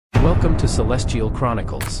Welcome to Celestial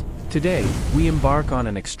Chronicles. Today, we embark on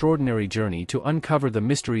an extraordinary journey to uncover the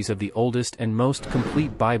mysteries of the oldest and most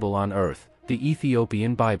complete Bible on earth, the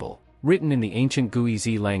Ethiopian Bible. Written in the ancient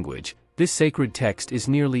Guizi language, this sacred text is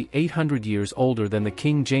nearly 800 years older than the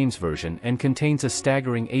King James Version and contains a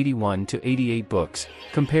staggering 81 to 88 books,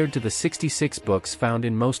 compared to the 66 books found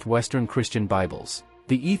in most Western Christian Bibles.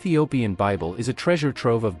 The Ethiopian Bible is a treasure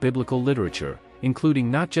trove of biblical literature, including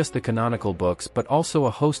not just the canonical books but also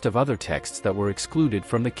a host of other texts that were excluded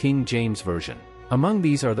from the King James Version. Among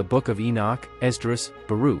these are the Book of Enoch, Esdras,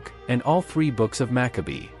 Baruch, and all three books of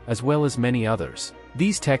Maccabee, as well as many others.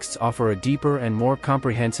 These texts offer a deeper and more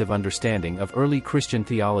comprehensive understanding of early Christian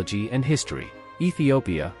theology and history.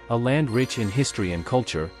 Ethiopia, a land rich in history and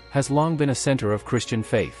culture, has long been a center of Christian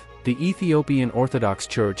faith. The Ethiopian Orthodox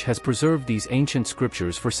Church has preserved these ancient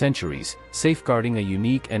scriptures for centuries, safeguarding a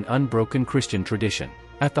unique and unbroken Christian tradition.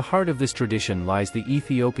 At the heart of this tradition lies the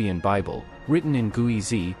Ethiopian Bible, written in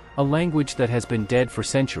Guizi, a language that has been dead for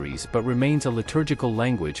centuries but remains a liturgical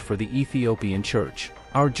language for the Ethiopian Church.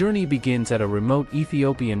 Our journey begins at a remote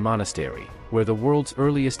Ethiopian monastery, where the world's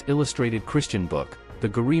earliest illustrated Christian book, the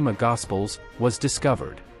Garima Gospels, was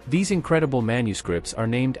discovered. These incredible manuscripts are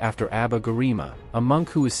named after Abba Garima, a monk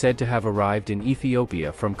who is said to have arrived in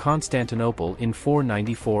Ethiopia from Constantinople in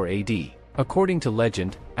 494 AD. According to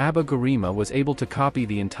legend, Abba Garima was able to copy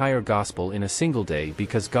the entire Gospel in a single day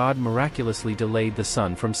because God miraculously delayed the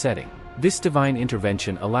sun from setting. This divine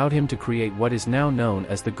intervention allowed him to create what is now known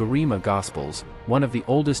as the Garima Gospels, one of the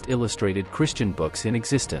oldest illustrated Christian books in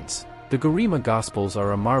existence. The Garima Gospels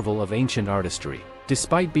are a marvel of ancient artistry.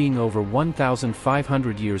 Despite being over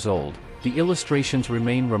 1,500 years old, the illustrations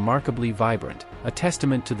remain remarkably vibrant, a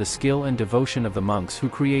testament to the skill and devotion of the monks who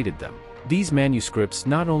created them. These manuscripts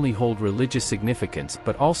not only hold religious significance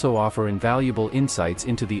but also offer invaluable insights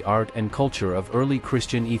into the art and culture of early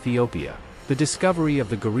Christian Ethiopia. The discovery of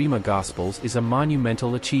the Garima Gospels is a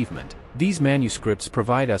monumental achievement. These manuscripts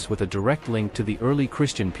provide us with a direct link to the early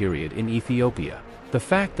Christian period in Ethiopia. The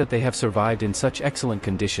fact that they have survived in such excellent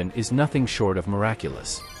condition is nothing short of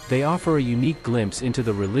miraculous. They offer a unique glimpse into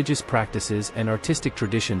the religious practices and artistic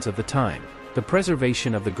traditions of the time. The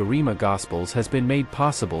preservation of the Garima Gospels has been made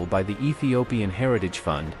possible by the Ethiopian Heritage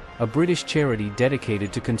Fund, a British charity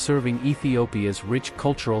dedicated to conserving Ethiopia's rich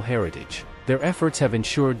cultural heritage. Their efforts have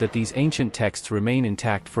ensured that these ancient texts remain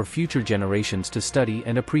intact for future generations to study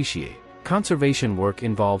and appreciate. Conservation work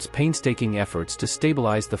involves painstaking efforts to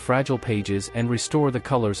stabilize the fragile pages and restore the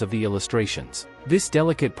colors of the illustrations. This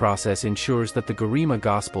delicate process ensures that the Garima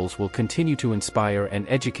Gospels will continue to inspire and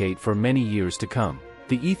educate for many years to come.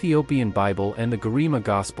 The Ethiopian Bible and the Garima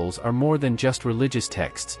Gospels are more than just religious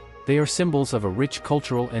texts. They are symbols of a rich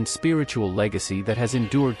cultural and spiritual legacy that has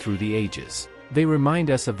endured through the ages. They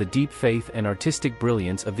remind us of the deep faith and artistic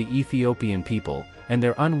brilliance of the Ethiopian people, and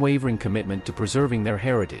their unwavering commitment to preserving their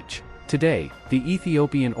heritage. Today, the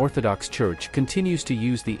Ethiopian Orthodox Church continues to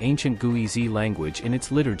use the ancient Guizi language in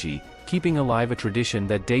its liturgy, keeping alive a tradition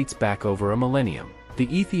that dates back over a millennium.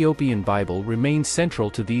 The Ethiopian Bible remains central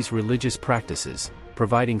to these religious practices,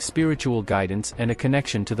 providing spiritual guidance and a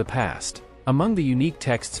connection to the past. Among the unique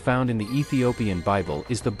texts found in the Ethiopian Bible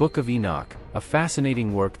is the Book of Enoch, a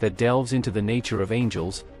fascinating work that delves into the nature of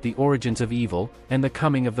angels, the origins of evil, and the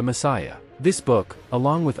coming of the Messiah. This book,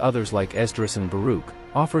 along with others like Esdras and Baruch,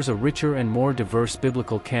 offers a richer and more diverse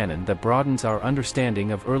biblical canon that broadens our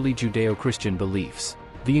understanding of early Judeo-Christian beliefs.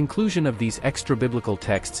 The inclusion of these extra-biblical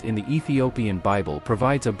texts in the Ethiopian Bible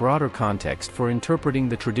provides a broader context for interpreting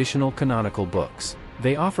the traditional canonical books.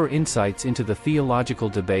 They offer insights into the theological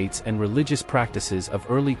debates and religious practices of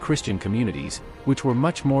early Christian communities, which were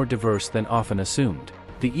much more diverse than often assumed.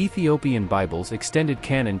 The Ethiopian Bible's extended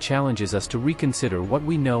canon challenges us to reconsider what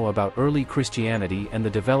we know about early Christianity and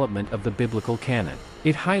the development of the biblical canon.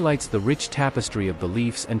 It highlights the rich tapestry of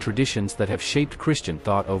beliefs and traditions that have shaped Christian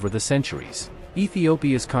thought over the centuries.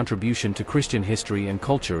 Ethiopia's contribution to Christian history and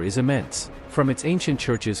culture is immense. From its ancient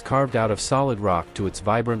churches carved out of solid rock to its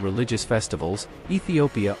vibrant religious festivals,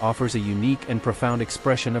 Ethiopia offers a unique and profound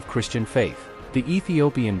expression of Christian faith. The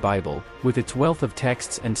Ethiopian Bible, with its wealth of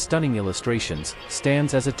texts and stunning illustrations,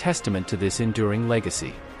 stands as a testament to this enduring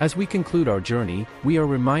legacy. As we conclude our journey, we are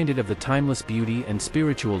reminded of the timeless beauty and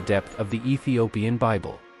spiritual depth of the Ethiopian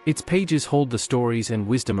Bible. Its pages hold the stories and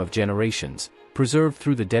wisdom of generations, preserved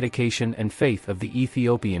through the dedication and faith of the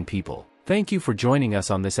Ethiopian people. Thank you for joining us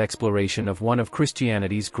on this exploration of one of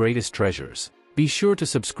Christianity's greatest treasures. Be sure to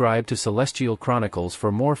subscribe to Celestial Chronicles for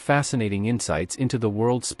more fascinating insights into the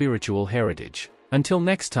world's spiritual heritage. Until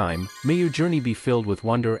next time, may your journey be filled with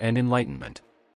wonder and enlightenment.